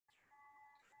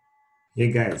Hey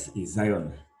guys, it's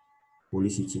Zion,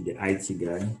 Policity, the IT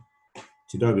guy.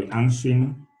 Today I'll be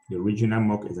answering the regional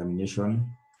mock examination,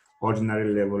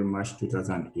 ordinary level March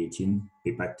 2018,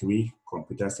 paper 3,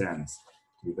 computer science.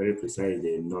 To be very precise,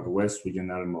 the Northwest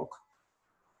Regional mock.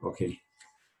 Okay,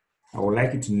 I would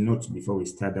like you to note before we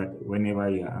start that whenever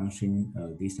you are answering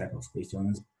these type of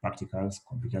questions, practicals,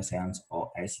 computer science,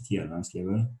 or ICT advanced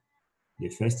level, the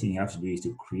first thing you have to do is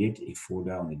to create a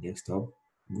folder on the desktop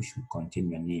which will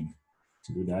contain your name.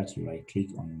 To do that, you right click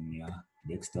on your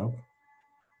desktop,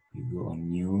 you go on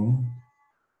new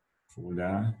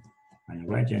folder and you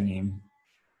write your name.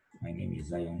 My name is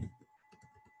Zion.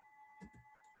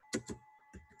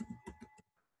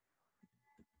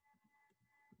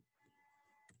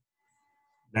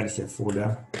 That is a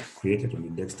folder created on the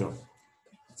desktop.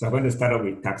 So I'm going to start off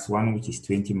with tax 1, which is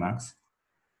 20 marks.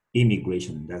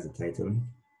 Immigration, that's the title.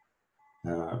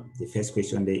 The first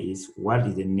question there is, what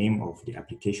is the name of the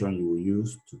application you will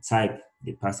use to type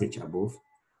the passage above?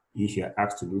 If you are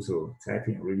asked to do so,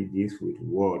 typing already deals with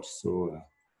words. So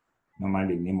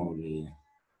normally the name of the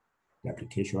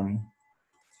application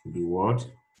should be Word.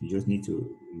 You just need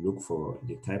to look for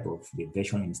the type of the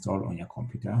version installed on your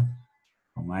computer.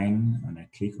 For mine, when I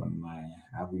click on my,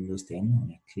 I have Windows 10,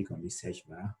 when I click on this search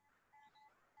bar,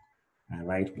 I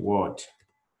write Word.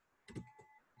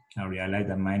 I realize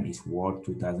that mine is Word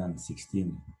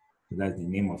 2016. So that's the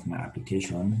name of my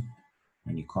application.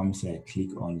 When it comes here, I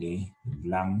click on the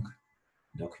blank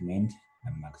document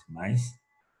and maximize.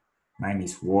 Mine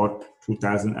is Word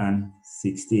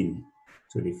 2016.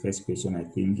 So the first question I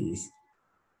think is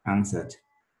answered.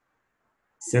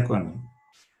 Second,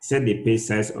 set the page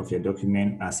size of your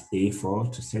document as A4.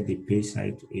 To set the page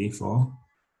size to A4,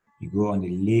 you go on the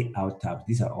layout tab.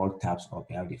 These are all tabs up.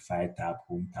 You have the file tab,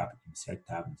 home tab, insert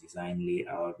tab, design,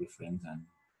 layout, reference, and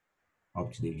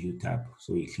up to the view tab.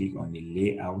 So you click on the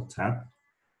layout tab.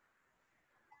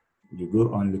 You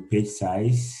go on the page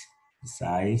size,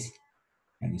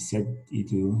 and you set it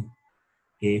to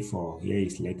A4. Here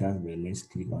is letters, but let's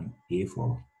click on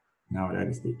A4. Now that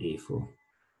is the A4.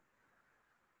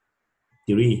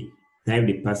 3. Type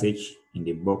the passage in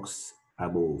the box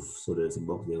above. So there's a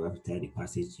box there. We have to type the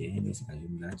passage here. Let's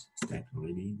assume that it's typed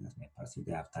already. That's my passage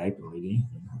that I've typed already.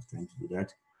 I don't have time to do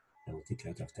that. That will take a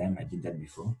lot of time. I did that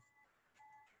before.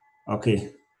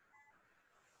 Okay.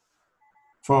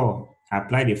 4.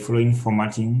 Apply the following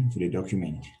formatting to the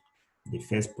document. The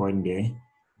first point there,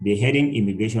 the heading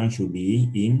immigration should be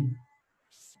in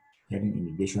heading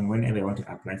immigration. Whenever you want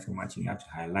to apply formatting, you have to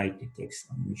highlight the text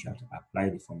on which you have to apply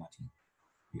the formatting.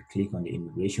 You click on the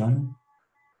immigration,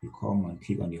 you come and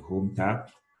click on the home tab.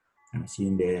 I'm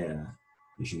seeing there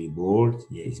it should be bold.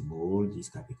 Here is bold, this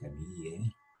capital B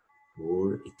here.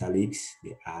 Bold, italics,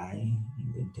 the I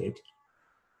indented.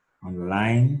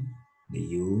 Underline, the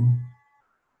U.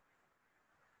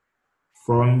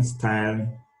 Font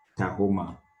style,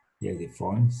 Tahoma. Here's the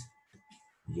fonts.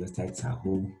 You just type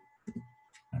Taho,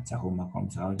 and Tahoma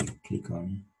comes out. You click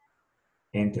on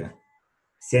enter.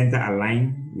 Center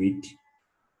align with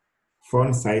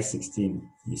font size 16.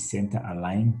 You center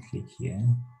align, click here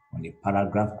on the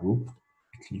paragraph group.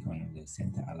 Click on the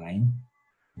center align.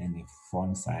 Then the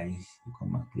font size, you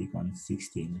come and click on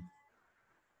 16.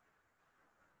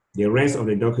 The rest of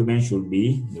the document should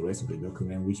be the rest of the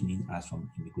document, which means as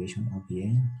from immigration up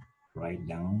here, right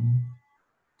down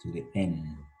to the end.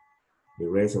 The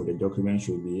rest of the document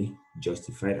should be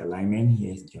justified alignment.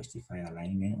 Here is justified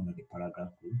alignment under the paragraph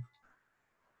group.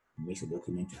 It makes the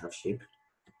document to have shape,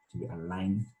 to be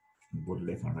aligned in both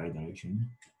left and right direction.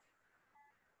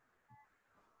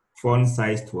 Font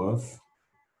size 12.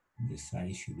 The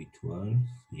size should be 12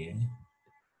 here.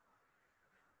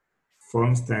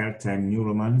 Font style time New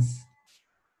Romans.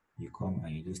 You come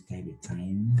and you just type the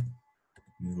time.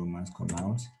 New Romans come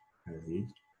out. That's it.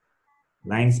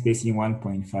 Line spacing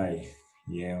 1.5.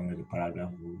 Here under the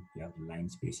paragraph group, you have the line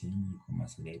spacing. You come and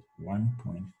select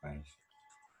 1.5.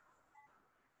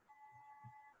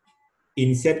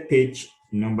 Insert page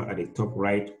number at the top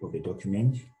right of the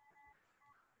document.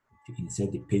 To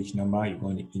insert the page number, you go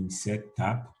on the Insert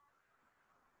tab.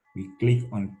 We click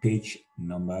on page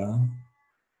number,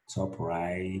 top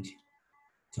right,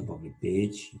 top of the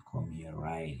page. You come here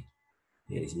right.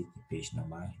 Here is it, the page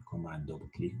number. You come and double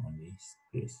click on this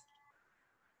space.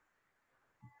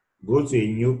 Go to a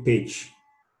new page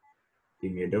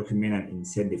in your document and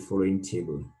insert the following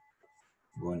table.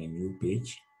 Go on a new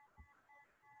page.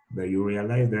 But you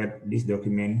realize that this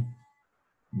document,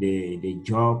 the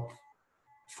job,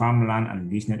 farmland, and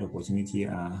business opportunity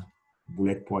are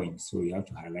bullet points. So you have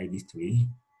to highlight these three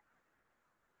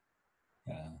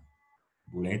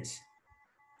bullets.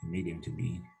 You make them to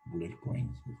be bullet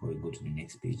points before you go to the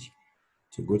next page.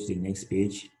 To go to the next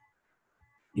page,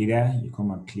 either you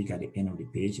come and click at the end of the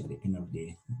page, at the end of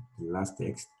the last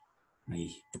text, and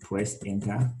you press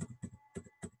enter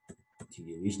till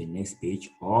you reach the next page,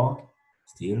 or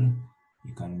still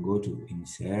you can go to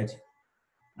insert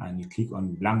and you click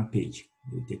on blank page.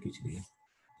 It will take you to the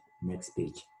next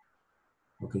page.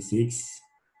 Okay, 6.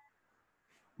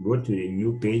 Go to the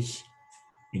new page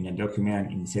in your document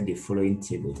and insert the following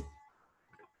table.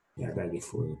 Yeah, that's the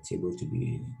full table to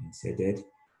be inserted.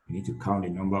 You need to count the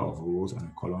number of rows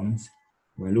and columns.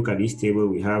 When we look at this table,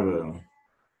 we have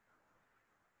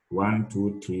 1,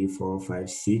 2, 3, 4, 5,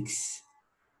 6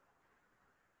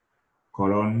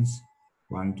 columns,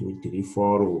 1, 2, 3,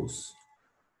 4 rows.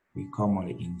 We come on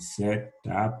the insert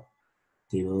tab,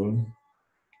 table.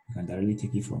 You can directly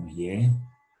take it from here.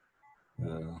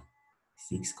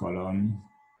 6 columns,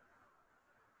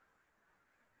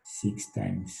 6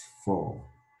 times 4,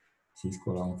 6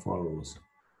 columns, 4 rows.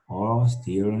 Or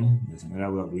still, there's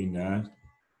another way of doing that.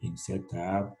 Insert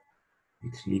tab,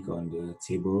 you click on the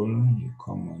table, you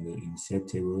come on the insert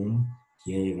table.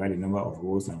 Here you write the number of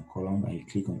rows and columns and you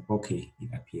click on OK. It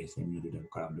appears. Let me do that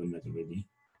because I've done that already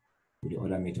with the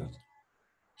other method.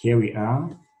 Here we are.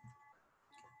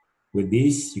 With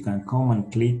this, you can come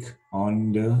and click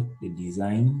on the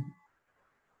design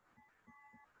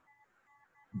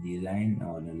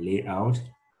or the layout.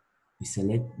 You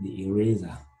select the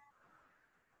eraser.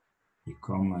 You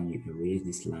come and you erase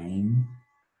this line.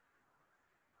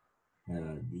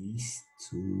 These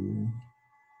two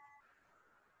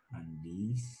and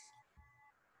these.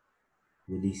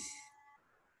 With this,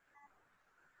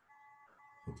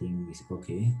 I think it's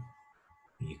okay.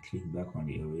 You click back on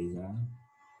the eraser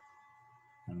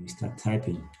and we start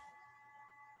typing.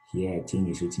 Here I think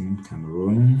it's written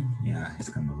Cameroon. Yeah, it's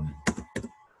Cameroon.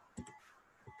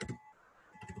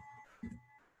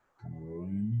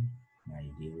 Cameroon,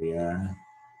 Nigeria,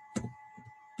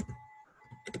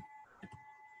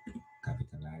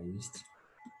 capitalized.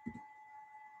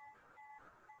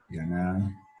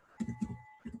 Ghana,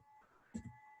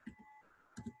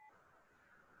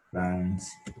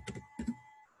 France,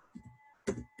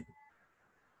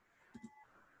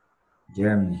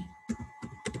 Germany.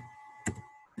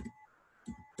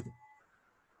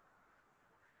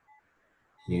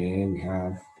 Here we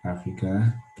have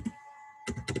Africa,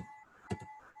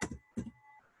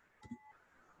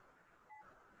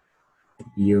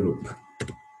 Europe,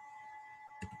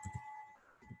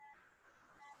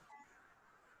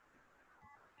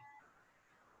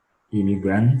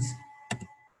 immigrants,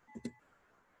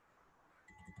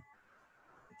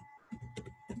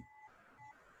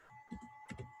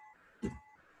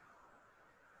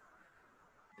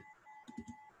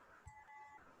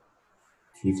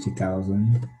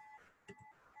 $50,000,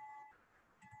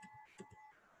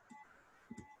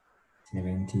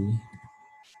 70,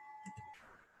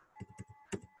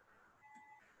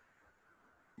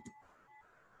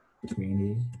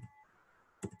 20,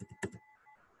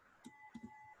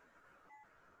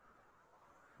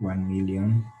 1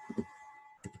 million,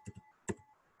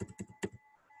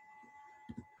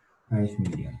 5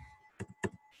 million.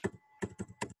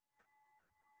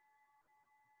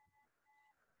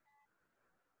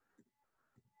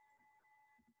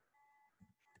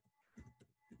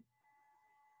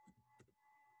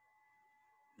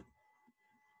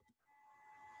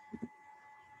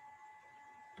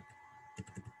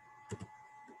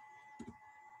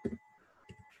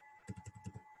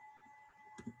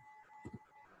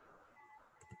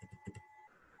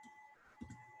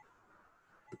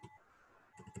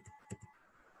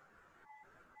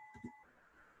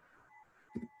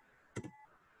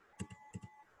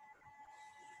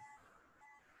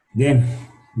 Then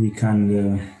we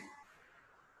can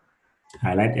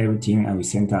highlight everything and we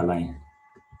center align.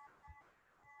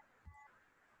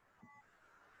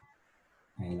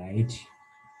 Highlight,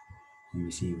 let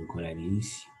me see if we go like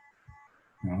this.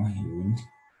 No, you won't.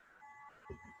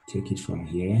 Take it from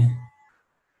here,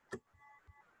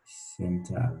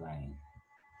 center align.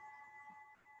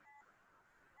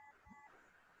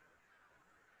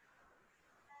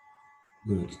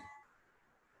 Good.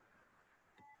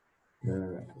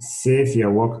 Save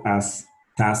your work as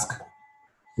task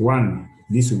 1.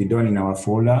 This will be done in our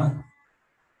folder,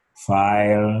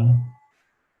 file,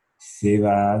 save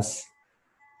as,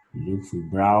 look for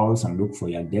browse and look for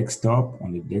your desktop.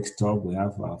 On the desktop, we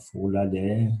have our folder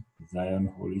there,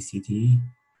 Zion Holy City,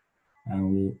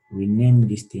 and we rename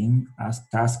this thing as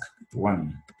task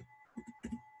 1.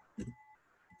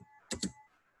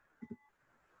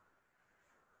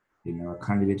 In our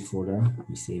candidate folder,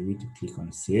 we save it, click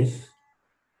on save.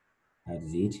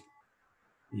 That's it.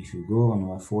 If you go on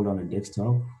our folder on the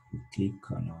desktop, we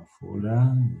click on our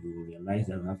folder, you will realize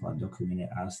that we have our document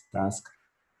as task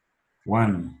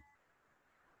 1.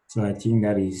 So I think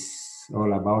that is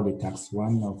all about the task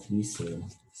 1 of this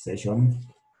session.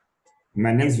 In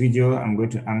my next video, I'm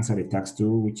going to answer the task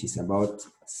 2, which is about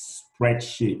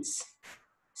spreadsheets.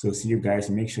 So see you guys.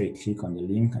 Make sure you click on the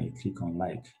link and you click on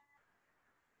like.